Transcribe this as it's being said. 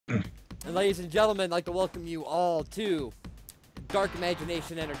And ladies and gentlemen, I'd like to welcome you all to Dark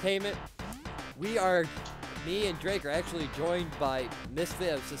Imagination Entertainment. We are, me and Drake are actually joined by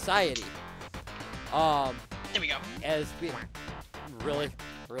Misfit of Society. There we go. As we, really,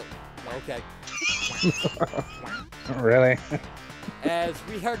 okay. Really? As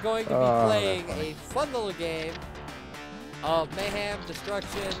we are going to be playing a fun little game of mayhem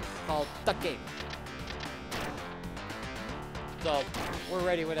destruction called Duck Game. So, we're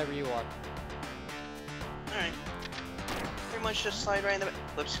ready whenever you are. Alright. Pretty much just slide right in the middle.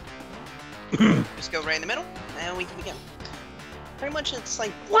 Whoops. Just go right in the middle, and we can begin. Pretty much it's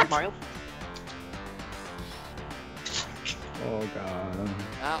like Mario. Oh god.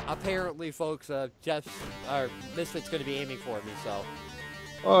 Apparently, folks, Misfit's going to be aiming for me, so.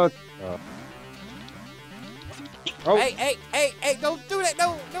 Oh. Oh. Hey, don't do that!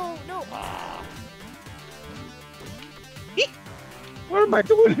 No! Ah. What am I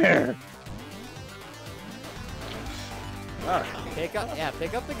doing here? Pick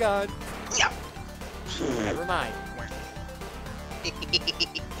up the gun. Yeah. Never mind.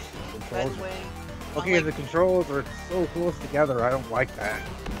 By the way, Okay, the controls are so close together. I don't like that.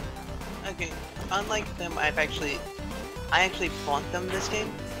 okay, unlike them, I actually bought them this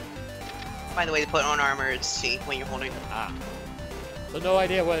game. By the way, to put on armor, it's C when you're holding them. Ah. So no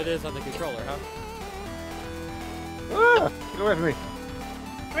idea what it is on the controller, huh? Ah, get away from me.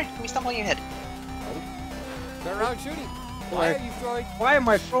 Right, can we stump on your head? Turn around shooting. Why are you throwing? Why am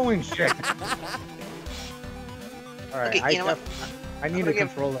I throwing shit? Alright, Okay, you know what? I need a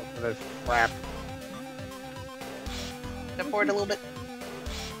controller for this crap. Step forward a little bit.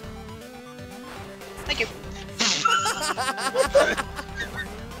 Thank you.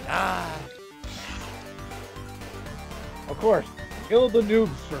 Ah. Of course, kill the noobs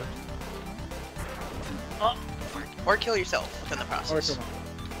first. Or kill yourself in the process.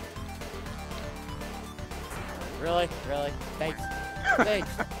 Really? Thanks.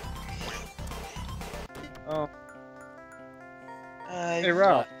 Oh. Hey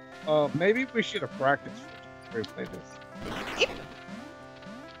Ralph, maybe we should have practiced before we play this.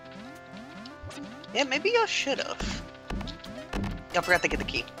 Yeah, maybe y'all should have. Y'all forgot to get the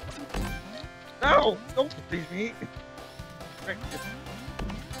key. No! Don't please me!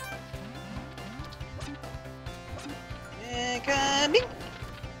 Coming.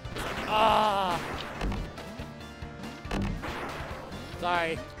 Ah.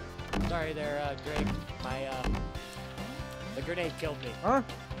 Sorry there, Drake. The grenade killed me. Huh?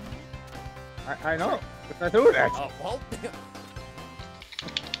 I know. What's I doing that? Oh, well.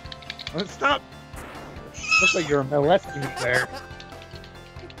 Let's stop! Looks like you're molesting me there.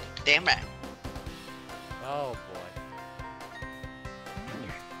 Damn right. Oh, boy.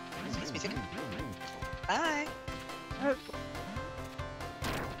 Excuse me, second. Bye.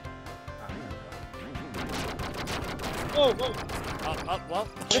 Whoa! Well.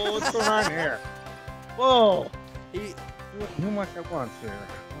 Whoa, what's going on here? Whoa! He... Too much at once here.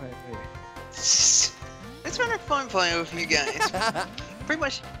 Wait. It's been a fun playing with you guys. Pretty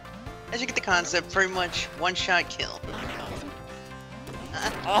much, as you get the concept, pretty much one-shot kill.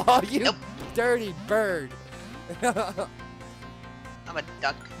 Oh, you dirty bird! I'm a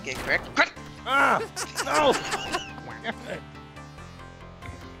duck. Get correct. Ah! No!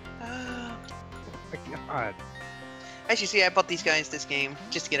 Oh My God. As you see, I bought these guys this game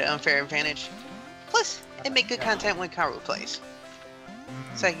just to get an unfair advantage. Plus, it make good content when Karu plays.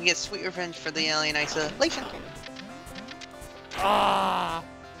 So I can get sweet revenge for the alien isolation. Ah!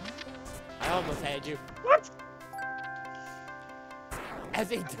 I almost had you. What? As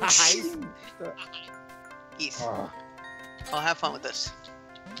he dies. Ease. Oh. I'll have fun with this.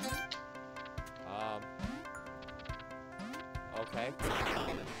 Okay.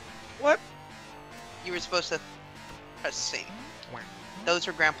 What? You were supposed to press C. Those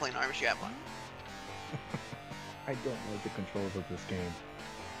are grappling arms you have on. I don't like the controls of this game.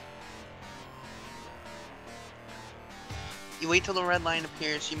 You wait till the red line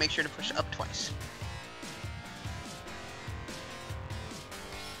appears, you make sure to push up twice.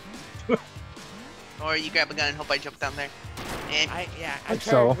 Or you grab a gun and hope I jump down there. And I Like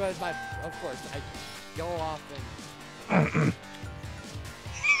try so. with my, of course, I go off and...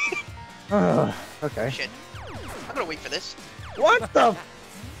 Okay. shit. I'm gonna wait for this. What the?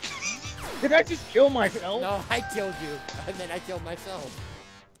 Did I just kill myself? No, I killed you, and then I killed myself.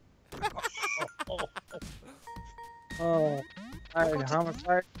 Oh. Alright,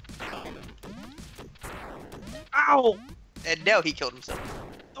 homicide. Ow! And now he killed himself.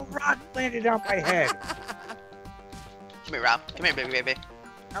 The rock landed on my head. Come here, Rob. Come here, baby.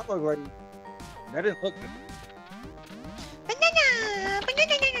 That looked like... That didn't look good. Banana!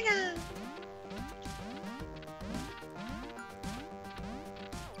 Banana!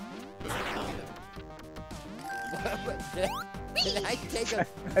 Did I take a...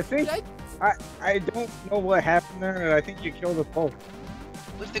 I think Did I don't know what happened there, and I think you killed us both.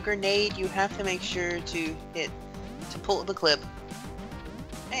 With the grenade, you have to make sure to pull the clip.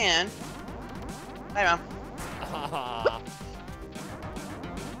 And bye, Mom. Ah.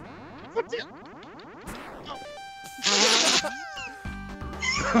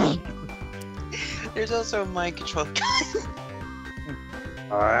 There's also a mind control gun.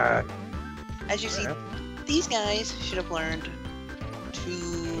 As you see, these guys should have learned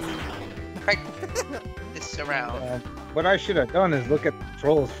to practice this around. What I should have done is look at the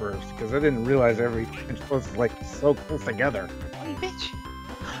controls first, because I didn't realize every control was like so close together. Oh, you bitch!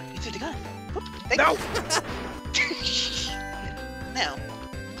 You threw the gun. Whoop, No! Now,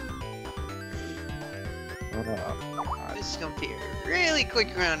 this is gonna be a really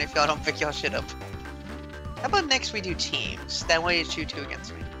quick round if y'all don't pick y'all shit up. How about next we do teams? That way it's you two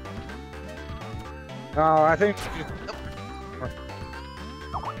against me. No, I think we just...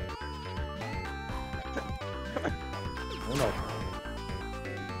 Oh no.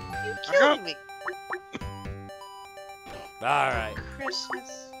 You killing me! Alright. Christmas.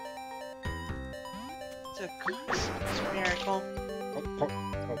 It's a Christmas miracle.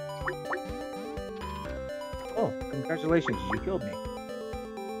 Oh, congratulations, you killed me.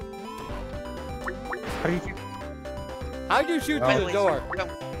 How do you do? How'd you shoot through the Finally, door?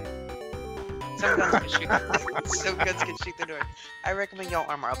 Some guns can shoot. Some guns can shoot the door. I recommend y'all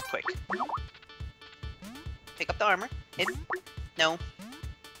armor up quick. Pick up the armor. Hit. No.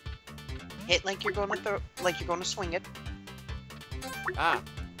 Hit like you're gonna throw. Like you're gonna swing it. Ah.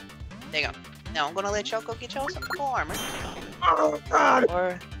 There you go. Now I'm gonna let y'all go get y'all some full armor. Oh God!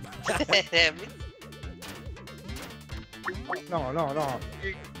 Or. No, no, no.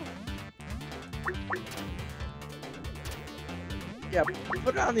 Yeah,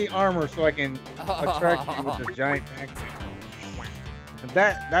 put on the armor so I can attract you with the giant axe.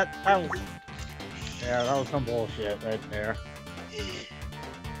 That was... Yeah, that was some bullshit right there.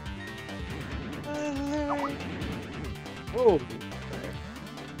 Oh.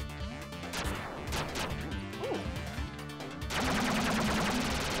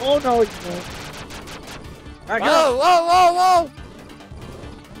 Oh no, you won't. I got... Whoa, whoa, whoa, whoa!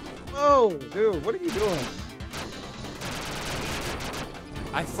 Whoa, dude, what are you doing?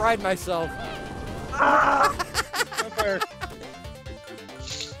 I fried myself. Ah!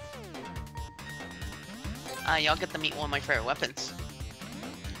 Y'all get to meet one of my favorite weapons.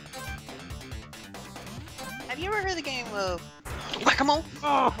 Have you ever heard the game of Whack-A-Mole?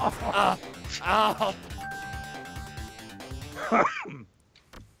 Oh. Ow.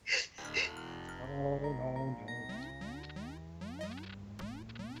 Oh, no.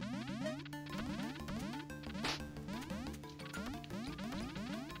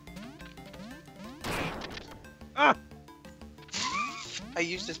 Ah! I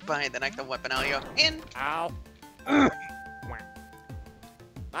used this behind the neck the weapon out here. In. Ow.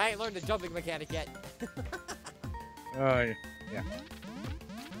 I ain't learned the jumping mechanic yet. Oh, yeah.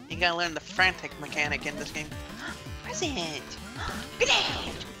 You gotta learn the frantic mechanic in this game. Present! Grenade!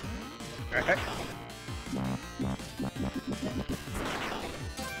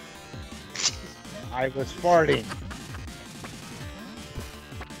 I was farting.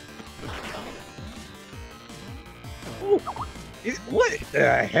 Ooh. What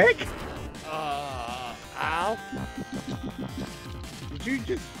the heck? Ow. Did you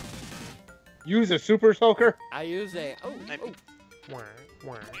just use a super soaker? I use a... Oh, Maybe. oh.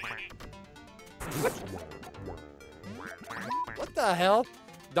 What the hell?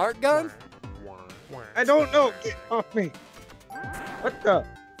 Dart gun? I don't know. Get off me. What the?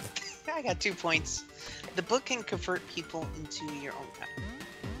 I got 2 points. The book can convert people into your own kind,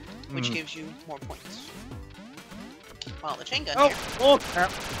 which gives you more points. Well, the chain gun Oh, here. oh,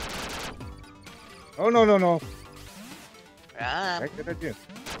 crap. Oh, no, no, no. Right. Good idea.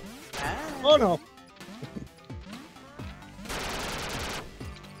 Right. Oh, no.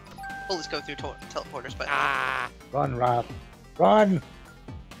 Bullets go through teleporters, but Ah. Run, Rob. Run.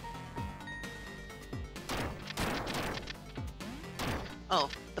 oh,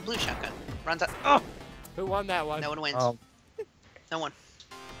 the blue shotgun runs up. Oh. Who won that one? No one wins. No one.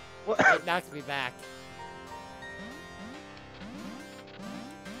 What? It knocked me back.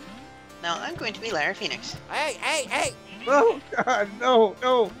 Now I'm going to be Larry Phoenix. Hey, hey, hey! Oh, God. No,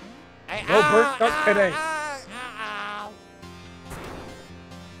 no. Hey, No burnt up today. Ow.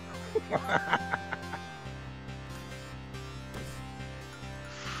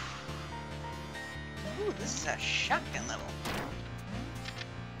 Ooh, this is a shotgun level.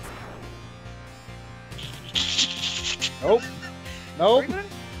 Nope. Nope.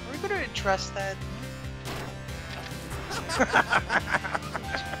 Are we gonna trust that?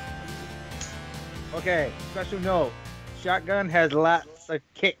 Okay, special note. Shotgun has lots of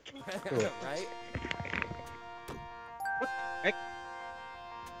kick to it. Right? Heck?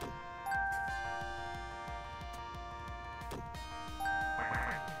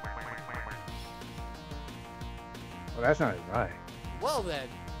 Well, that's not right. Well then,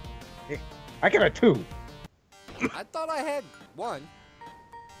 I got a 2. I thought I had 1.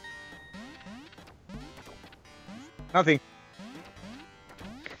 Nothing.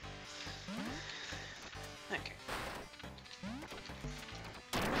 Okay.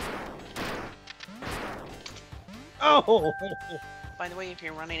 Oh! By the way, if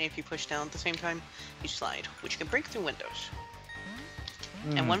you're running, if you push down at the same time, you slide, which can break through windows.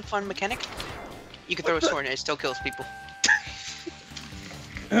 And one fun mechanic, you can throw a sword and it still kills people.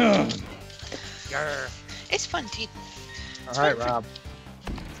 It's fun, T. Alright, Rob.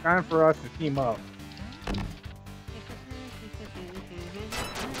 It's time for us to team up.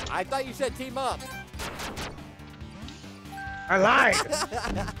 I thought you said team up. I lied!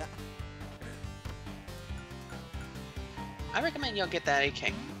 I recommend y'all get that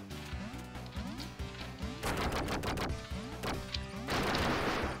AK.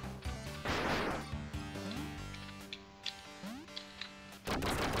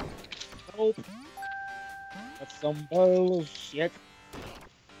 Nope. That's some bullshit.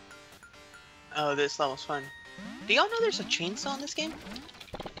 Oh, this level's fun. Do y'all know there's a chainsaw in this game?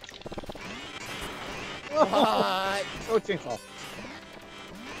 What? No chainsaw.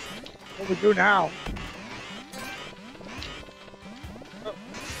 What we do now?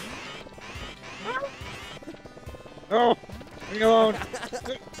 No! Leave me alone!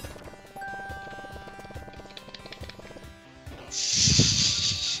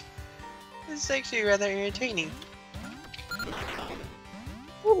 This is actually rather entertaining.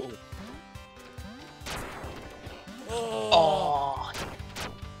 Ooh. Oh,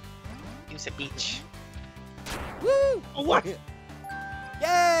 use a beach. Woo! Oh, what? Yay!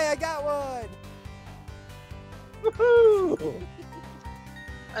 I got one. Woohoo!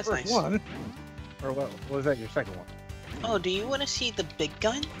 That's First nice. one. Or what was that, your second one? Oh, do you want to see the big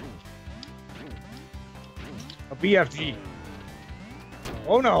gun? A BFG.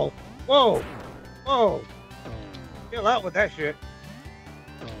 Oh no! Whoa! Whoa! Chill out with that shit.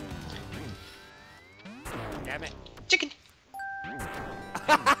 Damn it. Chicken.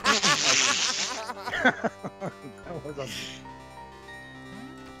 That was a...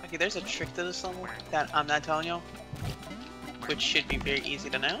 Okay, there's a trick to this level that I'm not telling you, which should be very easy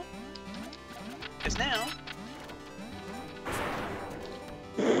to know. Because now,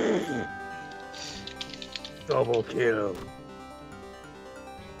 double kill.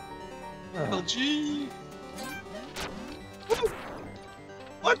 oh gee,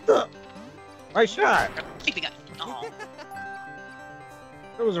 What the? Nice shot. keep the gun. Oh,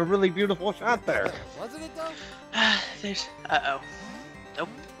 That was a really beautiful shot there. Wasn't it though? there's. Uh-oh. Nope.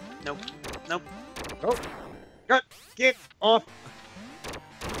 Nope. Nope. Nope. Cut. Get off.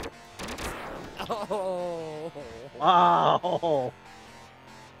 Oh. Wow. Oh,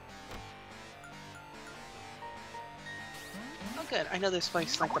 good. I know this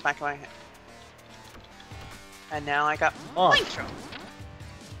place like the back of my head. And now I got Oh. flamethrower.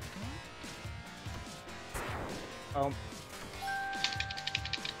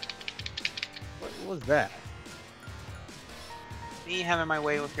 What was that? Me having my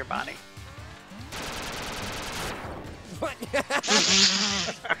way with your body. What?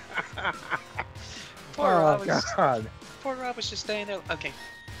 Poor Oh Rob was, God. poor Rob was just staying there. Okay,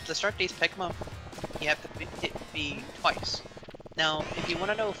 to start these pick 'em up, you have to hit B twice. Now, if you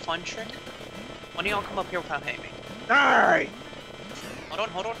want to know a fun trick, why don't y'all come up here without hitting me? Die.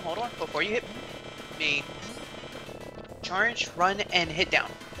 Hold on. Before you hit me, charge, run, and hit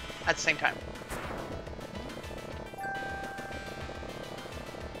down at the same time.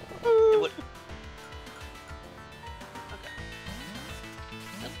 It would. Okay.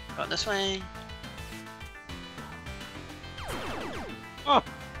 Nope, going this way. Oh.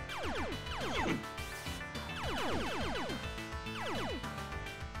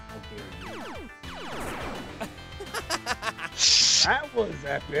 That was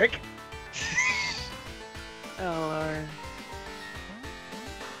epic. Oh Lord.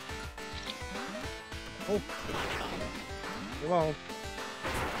 Oh. Come on.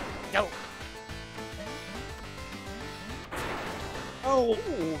 No. Oh.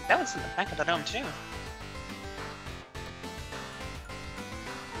 Ooh, that was in the back of the dome too.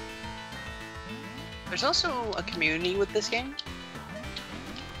 There's also a community with this game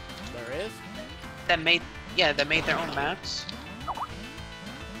There is? that made their own maps.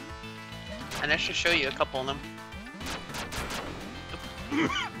 And I should show you a couple of them.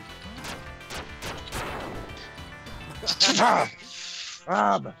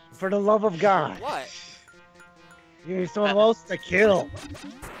 Rob, for the love of God. What? You're supposed to kill.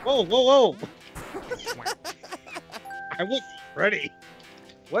 Whoa, whoa, whoa. I wasn't ready.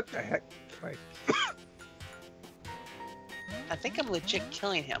 What the heck? Like, I think I'm legit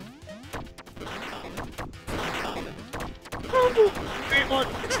killing him.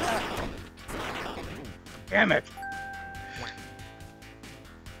 damn it.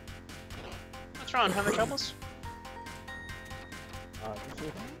 What's wrong? Having troubles?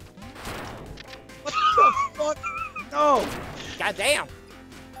 What the fuck? No! Goddamn!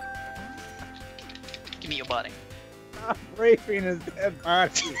 Give me your body. Stop raping his dead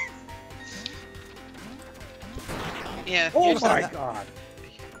body. Yeah. Oh my god.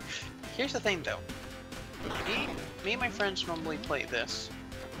 Here's the thing, though. Me and my friends normally play this.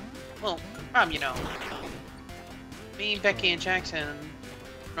 Well, you know. Me, Becky, and Jackson,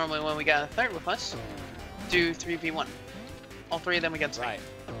 normally when we got a third with us, do 3v1. All three of them against me. Right.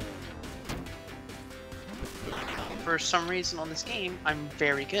 For some reason on this game, I'm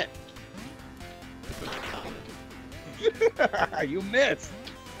very good. You missed!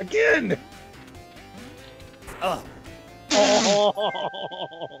 Again! Ugh.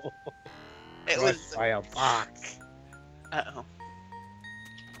 Oh! It Crushed was... by a box. Uh-oh.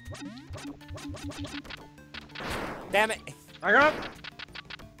 Damn it! I got.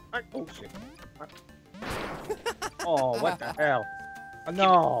 Oh shit! Oh, what the hell? Oh,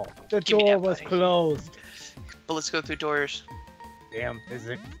 no, the give me door that, was buddy. closed. But let's go through doors. Damn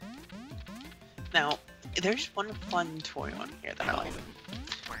physics. Now, there's one fun toy on here that I like.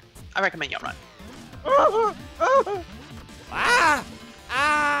 I recommend y'all run. Ah!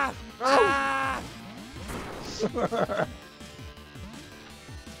 Ah! Ah!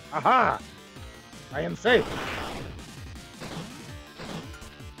 Aha! I am safe.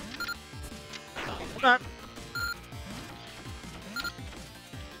 Hold on.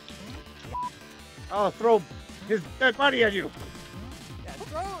 I'll throw his dead body at you. Yeah,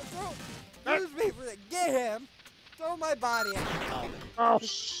 throw! Use me for the get him! Throw my body at him! Oh,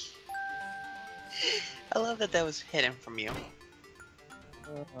 I love that that was hidden from you.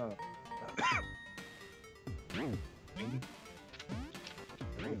 Ow!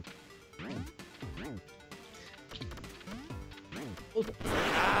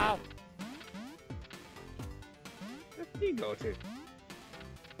 where did he go to?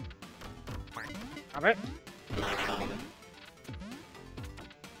 Stop it.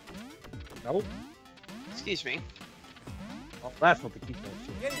 Nope. Excuse me. Oh, that's what the key goes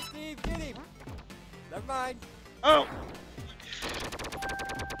to. Get him, Steve! Get him! Never mind. Oh!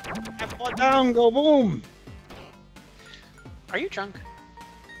 I fall down, go boom! Are you drunk?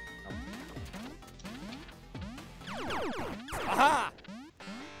 Aha!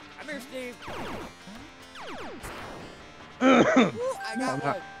 Come here, Steve! No, Ooh, I got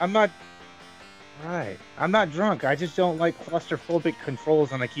one! I'm not. Right. I'm not drunk. I just don't like claustrophobic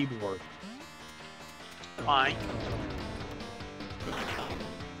controls on a keyboard. Why?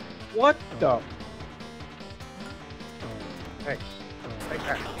 What the? Hey. Take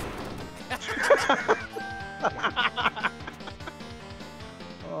that.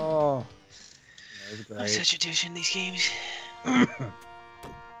 Oh. That was I'm great. such a douche in these games.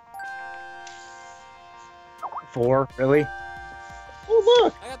 4, really? Oh,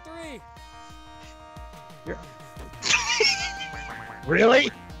 look! I got 3! Really?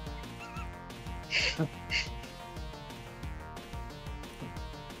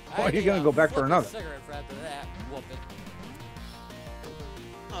 Why are you gonna go back for another? Cigarette for after that. Whoop it.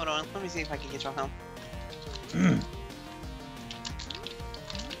 Hold on, let me see if I can get your help.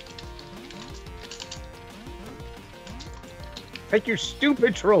 Take your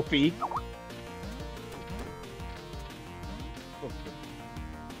stupid trophy. What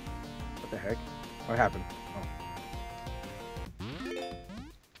the heck? What happened?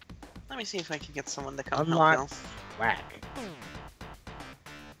 Let me see if I can get someone to come Unlock help whack. Okay.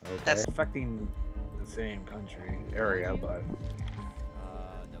 That's- affecting the same country area, but.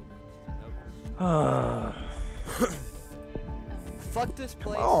 Nope. Fuck this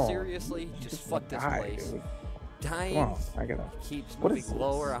place, on. seriously. Just fuck this Die, place. dude. Dying Come on, I gotta. keeps What moving is this?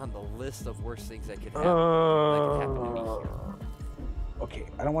 lower on the list of worst things that could happen. That could happen to me here. Okay,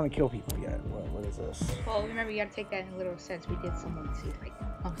 I don't want to kill people yet. What is this? Well, remember, you gotta take that in a literal sense. We did someone see, like,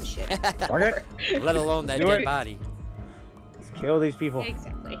 oh shit. Okay, Let alone that Do dead it. body. let's kill these people.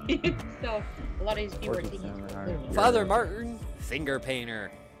 Exactly. So, a lot of these people are thinking. Father Martin, finger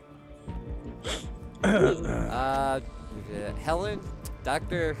painter. Helen,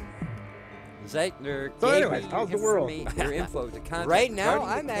 Dr. Zeichner So gave anyways, me how's the world? your info to contact Right now,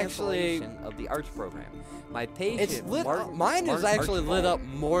 regarding the I'm actually- cancellation of the arts program. My patient, It's lit. Martin, Mine is Martin actually lit Archibald,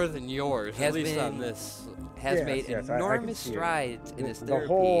 up more than yours. has At least been- on this. has Yes, made yes, I can enormous see it. strides in his The therapy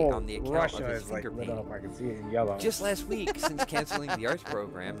whole on the account Russia of his is like finger lit pain. up. I can see it in yellow. Just last week, since canceling the arts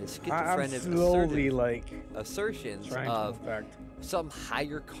program, his I'm schizophrenic slowly like assertions trying to of affect. some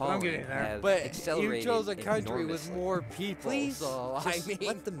higher calling getting there. have But accelerated you chose a country with enormously. more people. Please, so just I mean,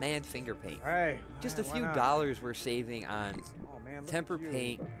 let the man finger paint. Hey, Just a why few not? dollars we're saving on Oh man, look temper at you.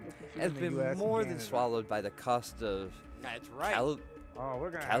 paint Look at you has in the been US and more than Canada. swallowed by the cost of that's right. Oh,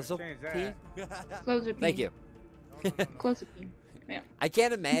 we're gonna have to change Calzopine. that. Close the Thank pin. you. Close the pin. I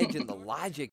can't imagine the logic